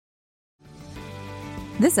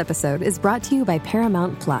This episode is brought to you by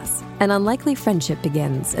Paramount Plus. An unlikely friendship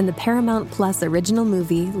begins in the Paramount Plus original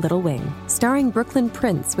movie Little Wing, starring Brooklyn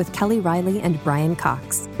Prince with Kelly Riley and Brian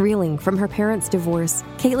Cox. Reeling from her parents' divorce,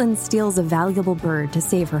 Caitlin steals a valuable bird to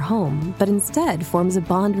save her home, but instead forms a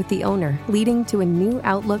bond with the owner, leading to a new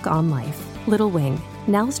outlook on life. Little Wing,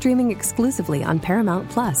 now streaming exclusively on Paramount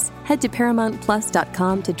Plus. Head to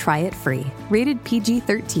ParamountPlus.com to try it free. Rated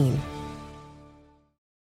PG-13.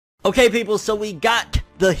 Okay, people, so we got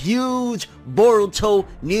the huge Boruto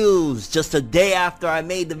news. Just a day after I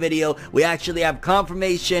made the video, we actually have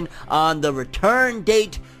confirmation on the return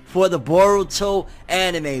date for the Boruto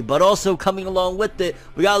anime, but also coming along with it,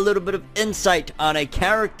 we got a little bit of insight on a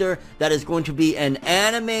character that is going to be an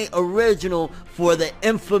anime original for the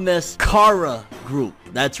infamous Kara group.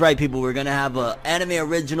 That's right, people, we're gonna have an anime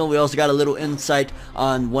original. We also got a little insight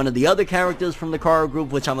on one of the other characters from the Kara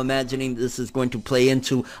group, which I'm imagining this is going to play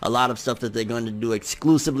into a lot of stuff that they're going to do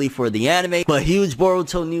exclusively for the anime. But huge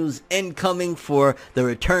Boruto news incoming for the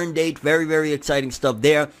return date. Very, very exciting stuff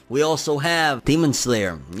there. We also have Demon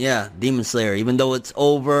Slayer. Yeah, Demon Slayer. Even though it's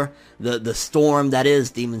over, the storm that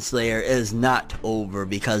is Demon Slayer is not over,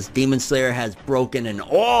 because Demon Slayer has broken an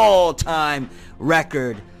all-time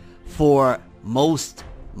record for most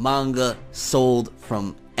manga sold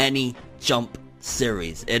from any Jump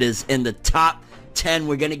series. It is in the top 10.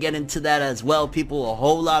 We're gonna get into that as well, people. A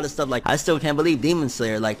whole lot of stuff. Like, I still can't believe Demon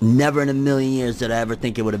Slayer, like, never in a million years did I ever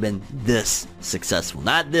think it would have been this successful.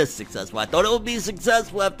 Not this successful. I thought it would be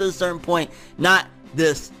successful after a certain point. Not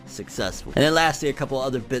this successful. And then lastly, a couple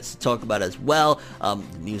other bits to talk about as well. The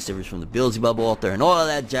new series from the Beelzebub author and all of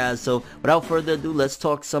that jazz. So without further ado, let's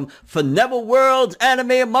talk some Forever World's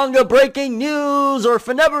anime and manga breaking news, or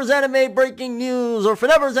Forever's anime breaking news, or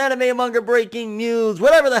Forever's anime and manga breaking news,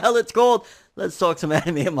 whatever the hell it's called. Let's talk some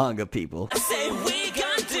anime and manga, people. I say we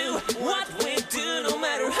gonna do what we do, no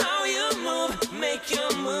matter how you move, make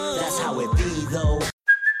your move. That's how it be, though.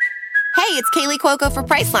 Hey, it's Kaylee Cuoco for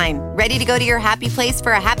Priceline. Ready to go to your happy place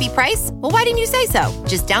for a happy price? Well, why didn't you say so?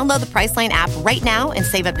 Just download the Priceline app right now and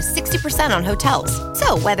save up to 60% on hotels.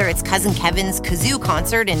 So whether it's Cousin Kevin's Kazoo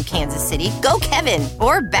Concert in Kansas City, go Kevin,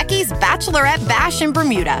 or Becky's Bachelorette Bash in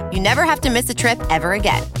Bermuda, you never have to miss a trip ever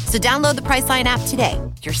again. So download the Priceline app today.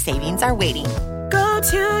 Your savings are waiting. Go to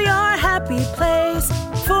your happy place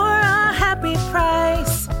for a happy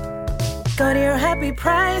price. Go to your happy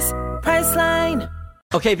price, Priceline.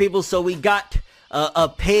 Okay, people, so we got a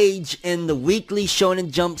page in the Weekly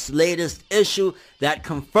Shonen Jump's latest issue that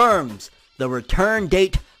confirms the return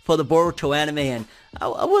date for the Boruto anime, and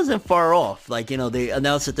I wasn't far off. Like, you know, they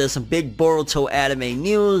announced that there's some big Boruto anime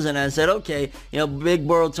news, and I said, okay, you know, big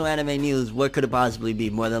Boruto anime news, what could it possibly be?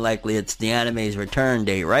 More than likely, it's the anime's return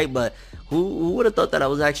date, right? But who would have thought that I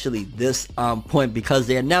was actually this on point, because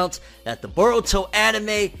they announced that the Boruto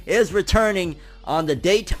anime is returning on the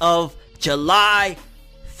date of July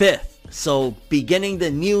 5th. So beginning the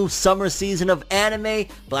new summer season of anime,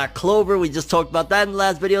 Black Clover, we just talked about that in the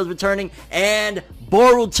last video, is returning, and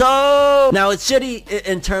Boruto. Now, it's shitty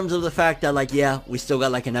in terms of the fact that, like, yeah, we still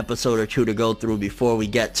got like an episode or two to go through before we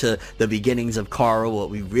get to the beginnings of Kara, what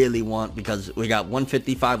we really want, because we got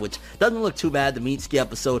 155, which doesn't look too bad, the Mitsuki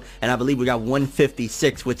episode, and I believe we got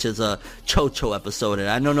 156, which is a Chocho episode, and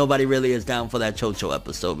I know nobody really is down for that Chocho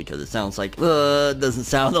episode, because it sounds like, it doesn't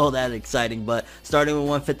sound all that exciting, but starting with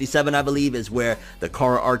 157, I believe, is where the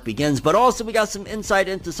Kara arc begins. But also, we got some insight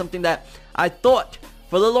into something that I thought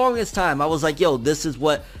for the longest time, I was like, yo, this is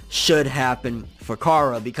what should happen for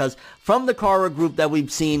Kara, because from the Kara group that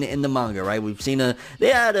we've seen in the manga, right, we've seen they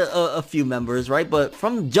had a few members, right, but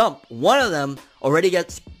from Jump, one of them already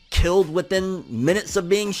gets killed within minutes of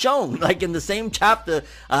being shown. Like, in the same chapter,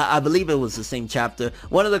 I believe it was the same chapter,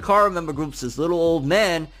 one of the Kara member groups, this little old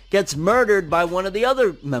man, gets murdered by one of the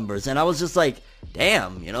other members, and I was just like,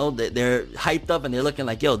 damn, you know, they're hyped up and they're looking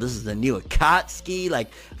like, yo, this is the new Akatsuki,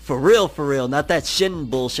 like, for real, not that Shin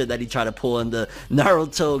bullshit that he tried to pull in the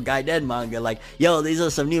Naruto Gaiden manga. Like, yo, these are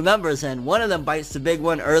some new members, and one of them bites the big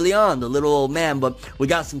one early on, the little old man. But we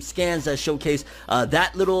got some scans that showcase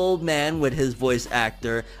that little old man with his voice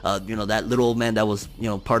actor, you know, that little old man that was, you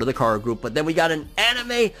know, part of the Kara group. But then we got an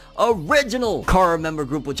anime original Kara member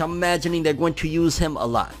group, which I'm imagining they're going to use him a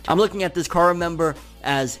lot. I'm looking at this Kara member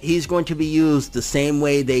as he's going to be used the same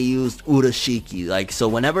way they used Urashiki. Like, so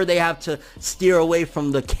whenever they have to steer away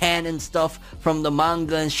from the canon stuff from the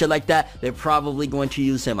manga and shit like that, they're probably going to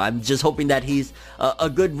use him. I'm just hoping that he's a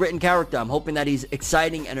good written character. I'm hoping that he's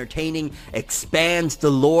exciting, entertaining, expands the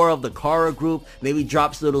lore of the Kara group, maybe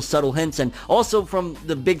drops little subtle hints. And also from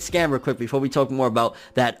the big scan real quick before we talk more about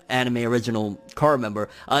that anime original Kara member,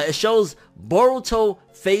 it shows Boruto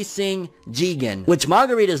facing Jigen, which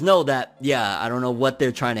margaritas know that, yeah, I don't know what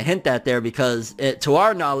they're trying to hint at there, because to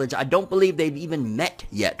our knowledge, I don't believe they've even met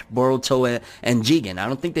yet, Boruto and Jigen. I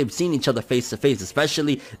don't think they've seen each other face to face,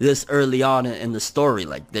 especially this early on in the story.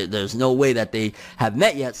 Like, there's no way that they have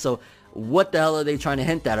met yet. So what the hell are they trying to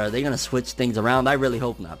hint at? Are they going to switch things around? I really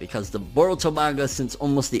hope not, because the Boruto manga, since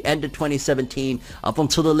almost the end of 2017 up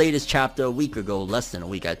until the latest chapter a week ago, less than a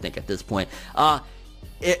week I think at this point,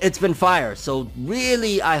 it's been fire. So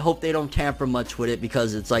really, I hope they don't tamper much with it,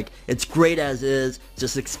 because it's like, it's great as is.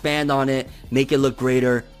 Just expand on it, make it look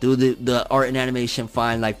greater, do the art and animation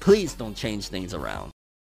fine. Like, please don't change things around.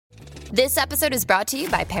 This episode is brought to you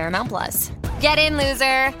by Paramount Plus. Get in,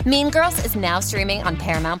 loser! Mean Girls is now streaming on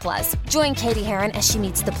Paramount Plus. Join Katie Heron as she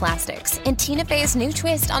meets the plastics in Tina Fey's new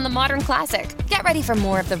twist on the modern classic. Get ready for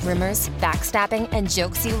more of the rumors, backstabbing, and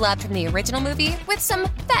jokes you loved from the original movie, with some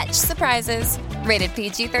fetch surprises. Rated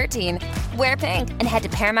PG-13. Wear pink and head to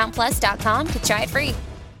ParamountPlus.com to try it free.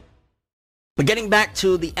 But getting back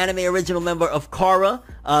to the anime original member of Kara,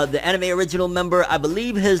 the anime original member, I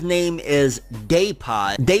believe his name is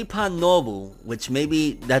Daypa Nobu, which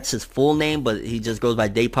maybe that's his full name, but he just goes by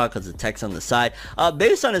Daypa because the text on the side.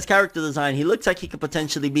 Based on his character design, he looks like he could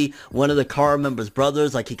potentially be one of the Kara members'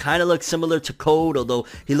 brothers. Like, he kind of looks similar to Code, although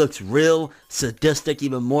he looks real sadistic,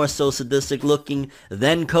 even more so sadistic looking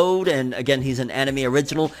than Code. And again, he's an anime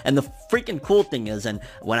original. And the freaking cool thing is, and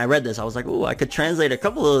when I read this, I was like, ooh, I could translate a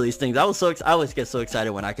couple of these things. I always get so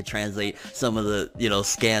excited when I could translate some of the,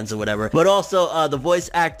 scans or whatever. But also, the voice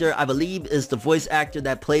actor, I believe, is the voice actor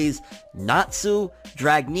that plays Natsu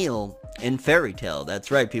Dragneel in Fairy Tail.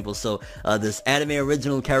 That's right, people. So this anime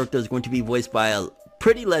original character is going to be voiced by a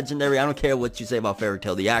pretty legendary, I don't care what you say about Fairy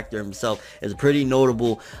Tail, the actor himself is a pretty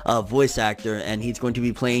notable voice actor, and he's going to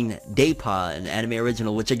be playing Daypa, an anime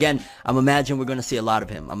original, which again, I'm imagining we're going to see a lot of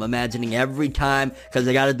him. I'm imagining every time, because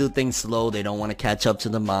they got to do things slow, they don't want to catch up to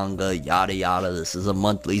the manga, yada yada, this is a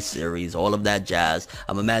monthly series, all of that jazz.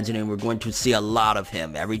 I'm imagining we're going to see a lot of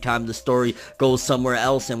him. Every time the story goes somewhere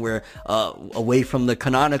else and we're away from the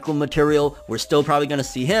canonical material, we're still probably going to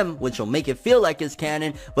see him, which will make it feel like it's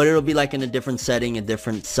canon, but it'll be like in a different setting, a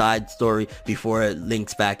different side story before it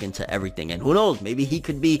links back into everything. And who knows, maybe he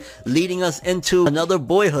could be leading us into another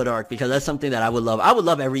Boyhood arc, because that's something that I would love. I would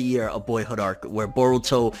love every year a Boyhood arc where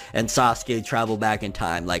Boruto and Sasuke travel back in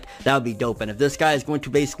time. Like, that would be dope. And if this guy is going to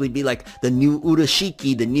basically be like the new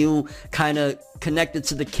Urashiki, the new kind of connected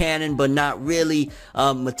to the canon but not really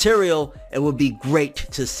material, it would be great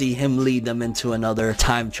to see him lead them into another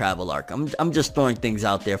time travel arc. I'm just throwing things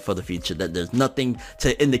out there for the future, that there's nothing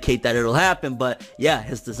to indicate that it'll happen, but yeah,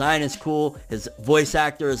 his design is cool, his voice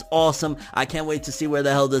actor is awesome. I can't wait to see where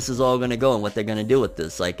the hell this is all gonna go and what they're gonna do with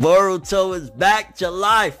this. Like, Boruto is back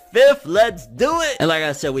July 5th, let's do it! And like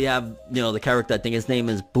I said, we have, the character, I think his name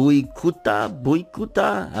is Buikuta.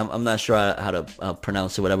 I'm not sure how to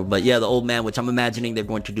pronounce it, whatever, but yeah, the old man, which I'm imagining they're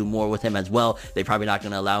going to do more with him as well. They're probably not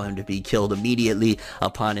going to allow him to be killed immediately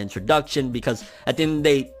upon introduction, because at the end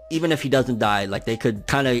even if he doesn't die, like, they could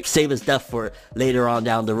kind of save his death for later on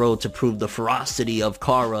down the road to prove the ferocity of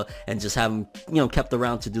Kara, and just have him, kept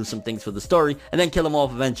around to do some things for the story, and then kill him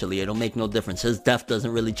off eventually. It'll make no difference. His death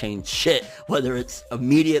doesn't really change shit, whether it's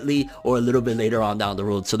immediately or a little bit later on down the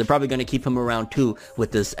road. So they're probably going to keep him around too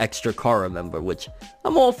with this extra Kara member, which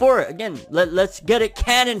I'm all for it. Again, let's get it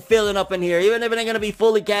canon feeling up in here. Even if it ain't going to be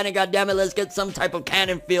fully canon, goddammit, let's get some type of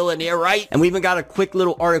canon feel in here, right? And we even got a quick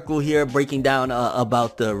little article here breaking down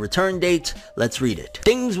about the return date. Let's read it.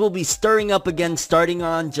 Things will be stirring up again starting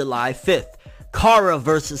on July 5th. Kara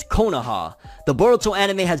versus Konoha. The Boruto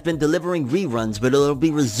anime has been delivering reruns, but it'll be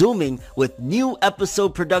resuming with new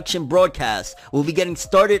episode production broadcasts. We'll be getting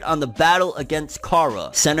started on the battle against Kara.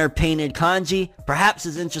 Center painted kanji. Perhaps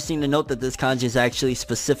it's interesting to note that this kanji is actually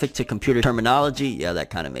specific to computer terminology. Yeah, that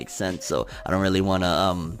kind of makes sense. So I don't really want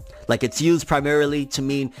to it's used primarily to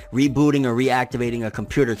mean rebooting or reactivating a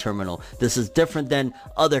computer terminal. This is different than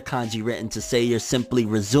other kanji written to say you're simply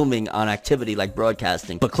resuming on activity like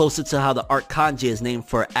broadcasting, but closer to how the art kanji is named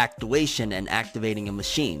for actuation and activating a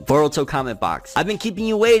machine. Boruto comment box. I've been keeping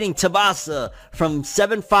you waiting. Tabasa from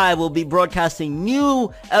 7-5 will be broadcasting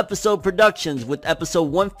new episode productions, with episode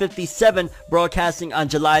 157 broadcasting on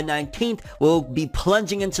July 19th. We'll be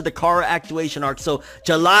plunging into the Kara actuation arc. So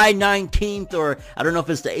July 19th, or I don't know if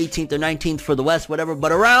it's the 18th or 19th for the West, whatever,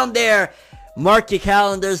 but around there, Mark your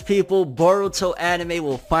calendars, people. Boruto anime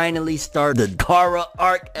will finally start the Gaara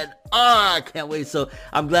arc, and I can't wait. So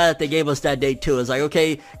I'm glad that they gave us that date too. It's like,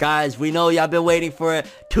 okay, guys, we know y'all been waiting for it.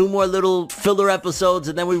 2 more little filler episodes,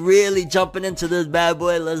 and then we really jumping into this bad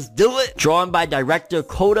boy. Let's do it. Drawn by director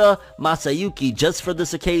Kota Masayuki just for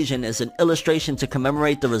this occasion is an illustration to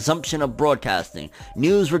commemorate the resumption of broadcasting.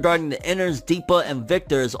 News regarding the inners, Deepa and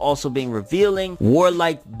Victor is also being revealing.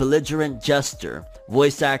 Warlike belligerent jester.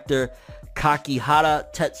 Voice actor Kakihara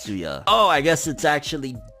Tetsuya. Oh, I guess it's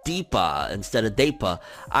actually Deepa instead of Deepa.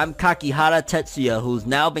 I'm Kakihara Tetsuya, who's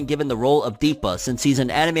now been given the role of Deepa. Since he's an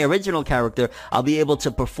anime original character, I'll be able to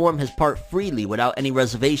perform his part freely without any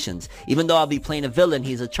reservations. Even though I'll be playing a villain,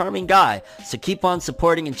 he's a charming guy, so keep on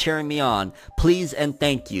supporting and cheering me on. Please and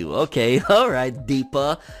thank you. Okay, alright,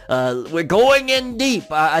 Deepa. We're going in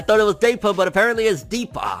deep. I thought it was Deepa, but apparently it's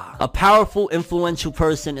Deepa. A powerful, influential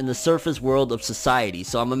person in the surface world of society.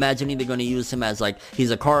 So I'm imagining they're going to use him as like, he's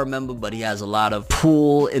a car member, but he has a lot of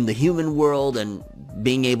pull in the human world and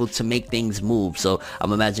being able to make things move. So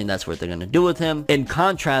I'm imagining that's what they're going to do with him. In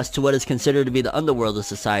contrast to what is considered to be the underworld of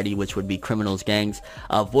society, which would be criminals, gangs,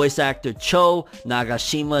 voice actor Cho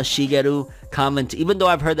Nagashima Shigeru comment, even though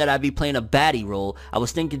I've heard that I'd be playing a baddie role, I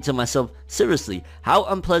was thinking to myself, seriously, how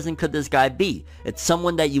unpleasant could this guy be? It's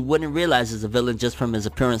someone that you wouldn't realize is a villain just from his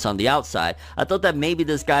appearance on the outside. I thought that maybe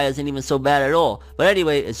this guy isn't even so bad at all. But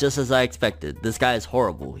anyway, it's just as I expected. This guy is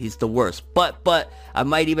horrible. He's the worst. But I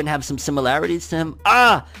might even have some similarities to him.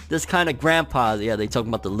 This kind of grandpa. Yeah, they talking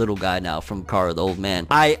about the little guy now from Gaara, the old man.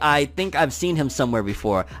 I think I've seen him somewhere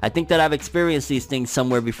before. I think that I've experienced these things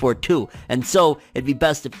somewhere before too. And so it'd be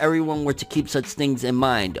best if everyone were to keep such things in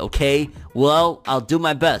mind, okay? Well, I'll do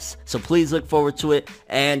my best. So please look forward to it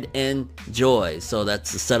and enjoy. So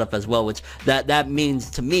that's the setup as well, which that means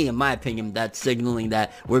to me, in my opinion, that's signaling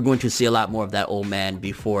that we're going to see a lot more of that old man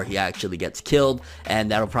before he actually gets killed. And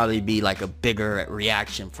that'll probably be like a bigger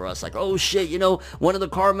reaction for us. Like, oh shit, you know, one of the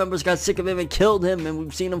Gaara members got sick of him and killed him, and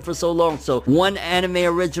we've seen him for so long. So one anime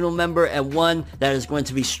original member and one that is going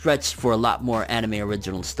to be stretched for a lot more anime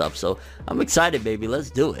original stuff. So I'm excited, baby. Let's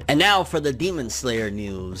do it. And now for the Demon Slayer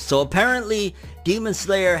news. So apparently Demon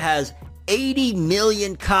Slayer has 80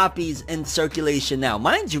 million copies in circulation now.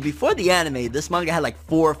 Mind you, before the anime, this manga had like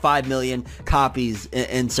 4 or 5 million copies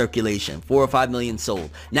in circulation. 4 or 5 million sold.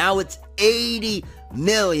 Now it's 80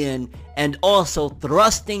 million, and also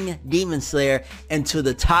thrusting Demon Slayer into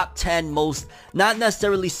the top 10 most, not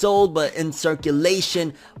necessarily sold, but in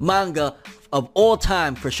circulation manga of all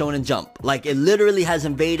time for Shonen Jump. Like, it literally has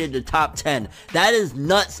invaded the top 10. That is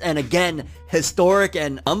nuts, and again, historic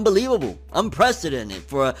and unbelievable, unprecedented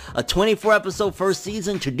for a 24 episode first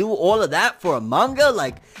season to do all of that for a manga.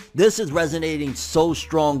 Like, this is resonating so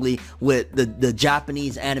strongly with the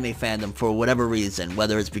Japanese anime fandom for whatever reason,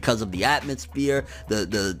 whether it's because of the atmosphere,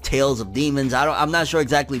 the tales of demons. I'm not sure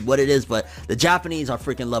exactly what it is, but the Japanese are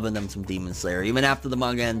freaking loving them some Demon Slayer. Even after the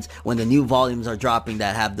manga ends, when the new volumes are dropping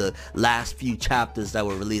that have the last few chapters that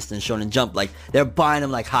were released in Shonen Jump, like, they're buying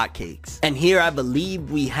them like hotcakes. And here I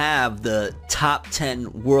believe we have the top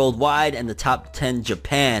 10 worldwide and the top 10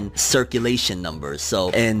 Japan circulation numbers. So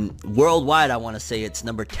in worldwide, I want to say it's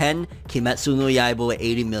number 10, Kimetsu no Yaiba at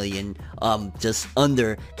 80 million, just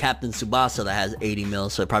under Captain Tsubasa that has 80 mil,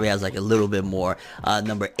 so it probably has like a little bit more.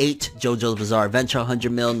 Number 8, JoJo's Bizarre Adventure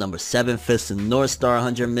 100 mil. Number 7, Fist and North Star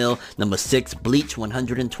 100 mil. Number 6, Bleach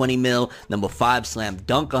 120 mil. Number 5, Slam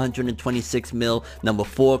Dunk 126 mil. Number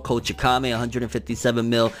 4, Kochikame 157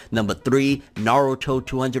 mil. Number 3, Naruto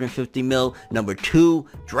 250 mil. Number 2,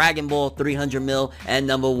 Dragon Ball 300 mil. And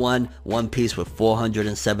number 1, One Piece with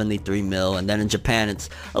 473 mil. And then in Japan, it's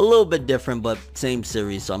a little bit different, but same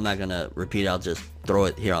series, so I'm not gonna repeat it. I'll just throw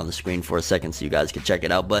it here on the screen for a second so you guys can check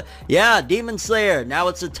it out. But yeah, Demon Slayer, now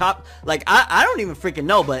it's the top, like, I don't even freaking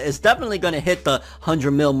know, but it's definitely gonna hit the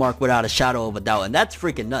 100 mil mark without a shadow of a doubt, and that's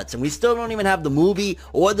freaking nuts. And we still don't even have the movie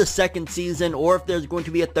or the second season, or if there's going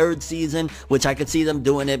to be a third season, which I could see them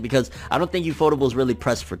doing it, because I don't think Ufotable's really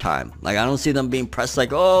pressed for time. Like, I don't see them being pressed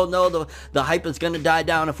like, oh no, the hype is gonna die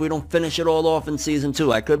down if we don't finish it all off in season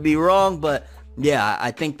 2. I could be wrong, but yeah,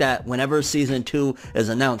 I think that whenever season 2 is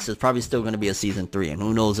announced, there's probably still going to be a season 3, and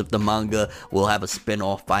who knows if the manga will have a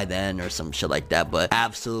spin-off by then or some shit like that. But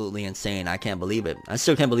absolutely insane. I can't believe it. I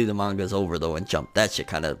still can't believe the manga is over though, and Jump. That shit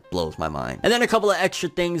kind of blows my mind. And then a couple of extra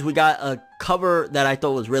things. We got a cover that I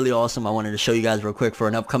thought was really awesome. I wanted to show you guys real quick for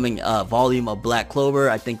an upcoming volume of Black Clover.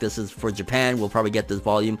 I think this is for Japan. We'll probably get this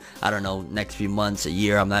volume, I don't know, next few months, a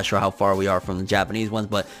year. I'm not sure how far we are from the Japanese ones,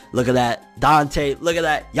 but look at that Dante, look at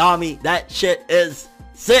that Yami. That shit is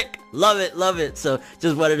sick. Love it, love it. So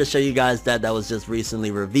just wanted to show you guys that was just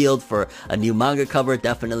recently revealed for a new manga cover.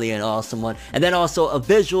 Definitely an awesome one. And then also a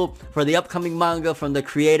visual for the upcoming manga from the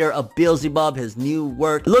creator of Beelzebub, his new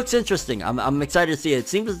work. It looks interesting. I'm excited to see it. It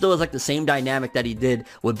seems as though it's like the same dynamic that he did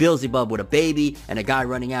with Beelzebub, with a baby and a guy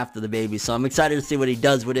running after the baby. So I'm excited to see what he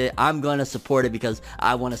does with it. I'm gonna support it because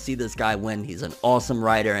I want to see this guy win. He's an awesome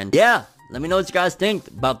writer. And yeah, let me know what you guys think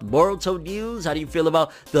about the Boruto news. How do you feel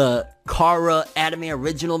about the Kara anime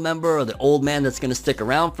original member or the old man that's going to stick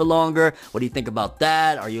around for longer? What do you think about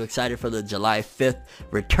that? Are you excited for the July 5th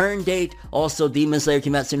return date? Also, Demon Slayer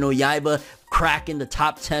Kimetsu no Yaiba cracking the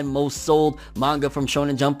top 10 most sold manga from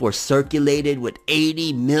Shonen Jump, or circulated, with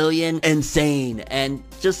 80 million. Insane. And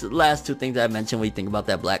just the last two things I mentioned, what do you think about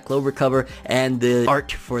that Black Clover cover and the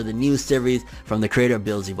art for the new series from the creator of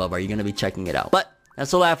Beelzebub? Are you going to be checking it out? But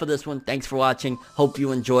that's all I have for this one. Thanks for watching. Hope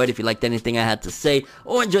you enjoyed. If you liked anything I had to say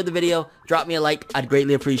or enjoyed the video, drop me a like. I'd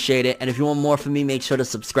greatly appreciate it. And if you want more from me, make sure to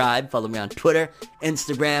subscribe. Follow me on Twitter,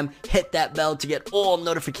 Instagram. Hit that bell to get all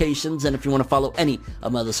notifications. And if you want to follow any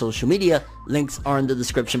of my other social media, links are in the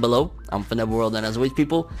description below. I'm ForneverWorld, and as always,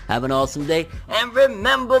 people, have an awesome day. And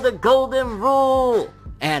remember the golden rule: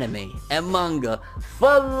 anime and manga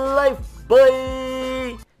for life,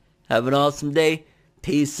 boy. Have an awesome day.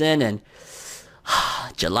 Peace in, and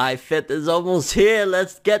July 5th is almost here.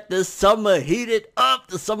 Let's get this summer heated up.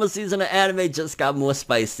 The summer season of anime just got more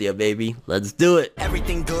spicier, baby. Let's do it.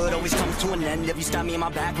 Everything good always comes to an end. If you stab me in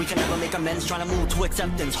my back, we can never make amends. Trying to move to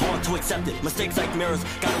acceptance, hard to accept it. Mistakes like mirrors,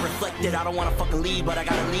 gotta reflect it. I don't wanna fucking leave, but I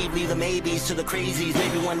gotta leave. Leave the maybes to the crazies.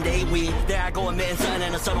 Maybe one day there I go, admitting something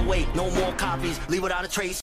in a subtle way. No more copies, leave without a trace.